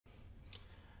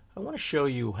I want to show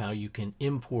you how you can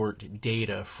import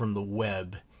data from the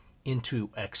web into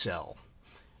Excel.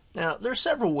 Now, there are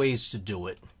several ways to do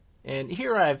it, and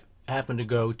here I've happened to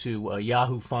go to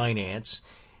Yahoo Finance,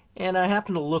 and I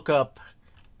happen to look up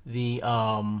the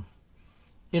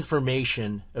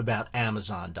information about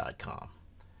Amazon.com.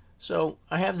 So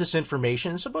I have this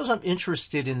information. Suppose I'm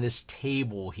interested in this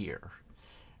table here,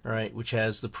 right, which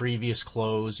has the previous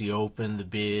close, the open, the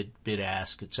bid, bid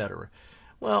ask, etc.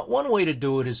 Well, one way to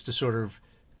do it is to sort of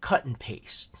cut and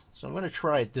paste. So I'm going to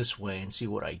try it this way and see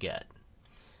what I get.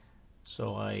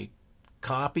 So I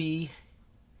copy,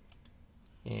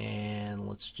 and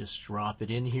let's just drop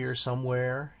it in here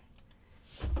somewhere.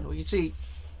 And you can see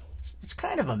it's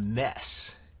kind of a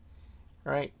mess,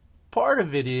 right? Part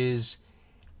of it is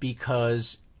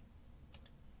because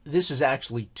this is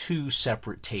actually two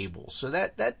separate tables. So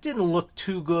that didn't look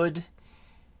too good.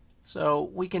 So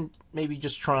we can maybe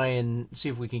just try and see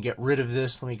if we can get rid of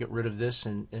this. Let me get rid of this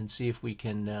and see if we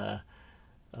can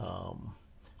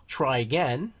try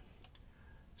again.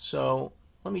 So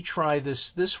let me try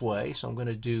this way. So I'm going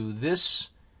to do this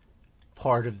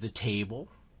part of the table,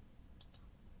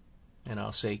 and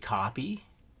I'll say copy,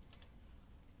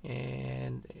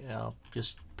 and I'll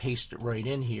just paste it right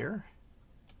in here.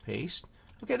 Paste.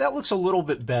 Okay, that looks a little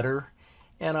bit better,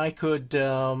 and I could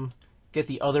get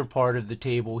the other part of the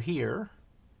table here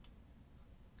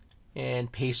and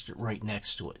paste it right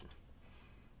next to it.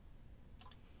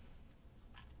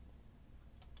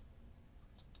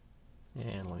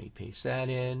 And let me paste that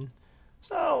in.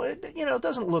 So it, it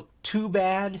doesn't look too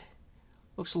bad.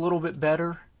 Looks a little bit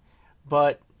better,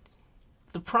 but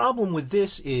the problem with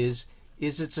this is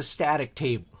it's a static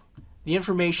table. The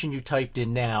information you typed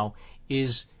in now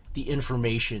is the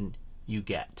information you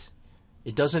get.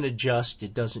 It doesn't adjust,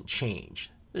 it doesn't change.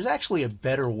 There's actually a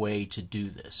better way to do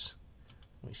this.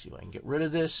 Let me see if I can get rid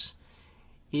of this.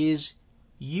 Is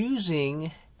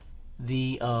using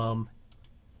the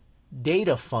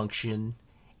data function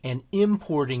and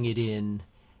importing it in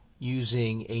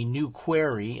using a new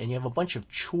query, and you have a bunch of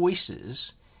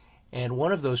choices, and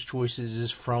one of those choices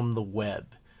is from the web.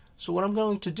 So what I'm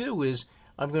going to do is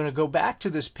I'm going to go back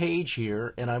to this page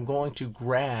here, and I'm going to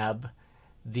grab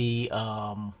the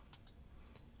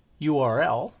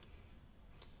URL,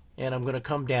 and I'm going to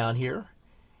come down here,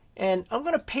 and I'm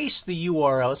going to paste the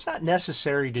URL. It's not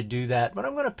necessary to do that, but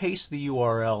I'm going to paste the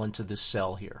URL into this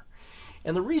cell here.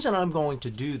 And the reason I'm going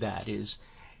to do that is,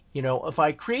 if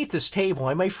I create this table,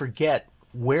 I might forget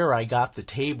where I got the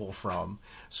table from,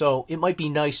 so it might be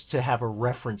nice to have a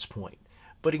reference point.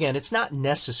 But again, it's not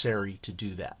necessary to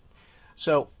do that.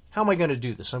 So how am I going to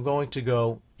do this? I'm going to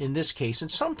go, in this case, and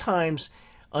sometimes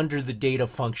under the data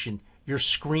function, your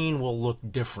screen will look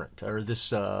different, or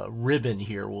this ribbon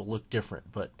here will look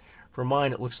different. But for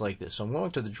mine, it looks like this. So I'm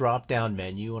going to the drop-down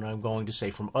menu, and I'm going to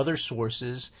say from other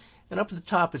sources, and up at the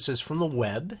top it says from the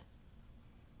web,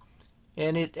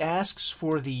 and it asks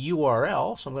for the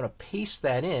URL, so I'm going to paste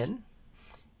that in,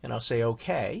 and I'll say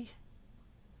OK.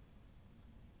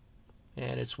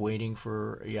 And it's waiting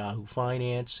for Yahoo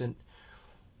Finance, and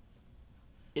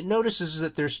it notices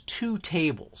that there's two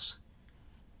tables.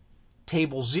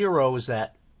 Table 0 is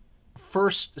that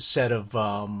first set of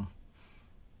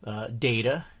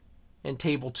data, and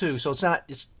table 2, so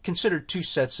it's considered two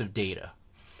sets of data.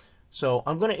 So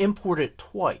I'm going to import it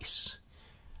twice.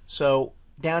 So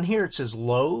down here it says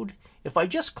load. If I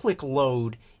just click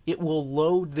load, it will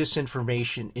load this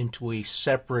information into a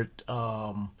separate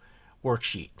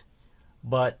worksheet.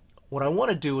 But what I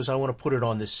want to do is I want to put it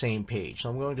on this same page. So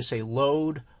I'm going to say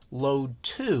load, load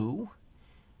to.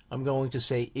 I'm going to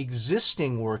say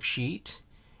existing worksheet,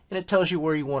 and it tells you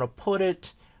where you want to put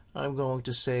it. I'm going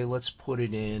to say let's put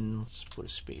it in, let's put a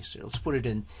space there, let's put it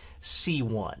in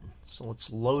C1. So let's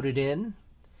load it in,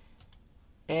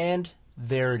 and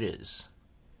there it is.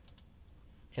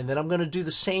 And then I'm going to do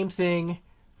the same thing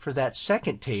for that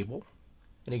second table.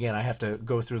 And again, I have to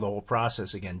go through the whole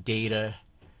process again. Data,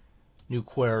 new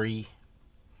query,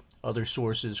 other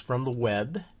sources from the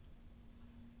web.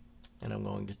 And I'm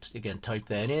going to, again, type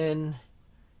that in,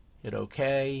 hit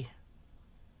OK.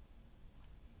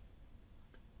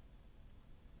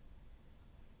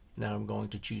 Now I'm going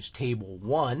to choose table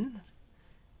 1,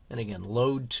 and again,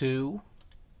 load to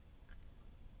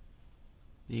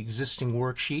the existing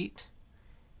worksheet,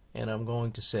 and I'm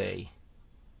going to say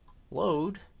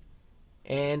load,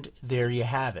 and there you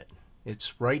have it.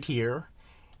 It's right here,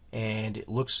 and it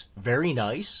looks very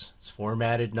nice. It's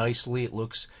formatted nicely. It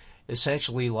looks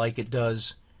essentially like it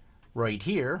does right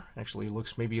here. Actually, it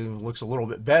looks maybe even looks a little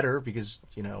bit better because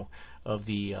of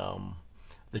the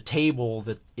table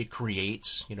that it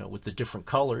creates, with the different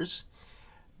colors.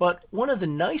 But one of the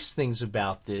nice things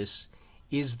about this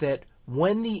is that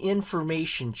when the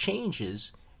information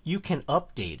changes, you can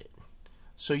update it.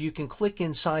 So you can click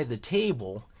inside the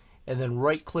table and then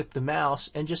right-click the mouse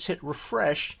and just hit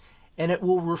refresh, and it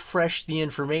will refresh the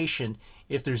information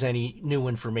if there's any new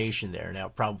information there. Now,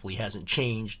 it probably hasn't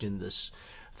changed in this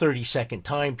 30-second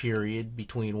time period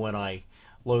between when I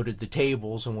loaded the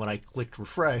tables and when I clicked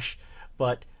refresh,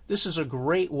 but this is a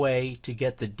great way to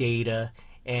get the data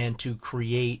and to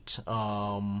create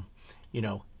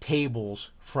tables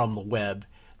from the web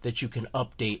that you can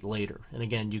update later. And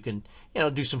again, you can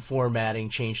do some formatting,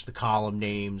 change the column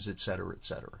names, etc.,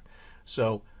 etc.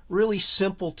 So really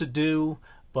simple to do,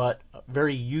 but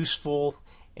very useful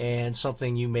and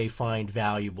something you may find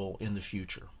valuable in the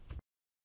future.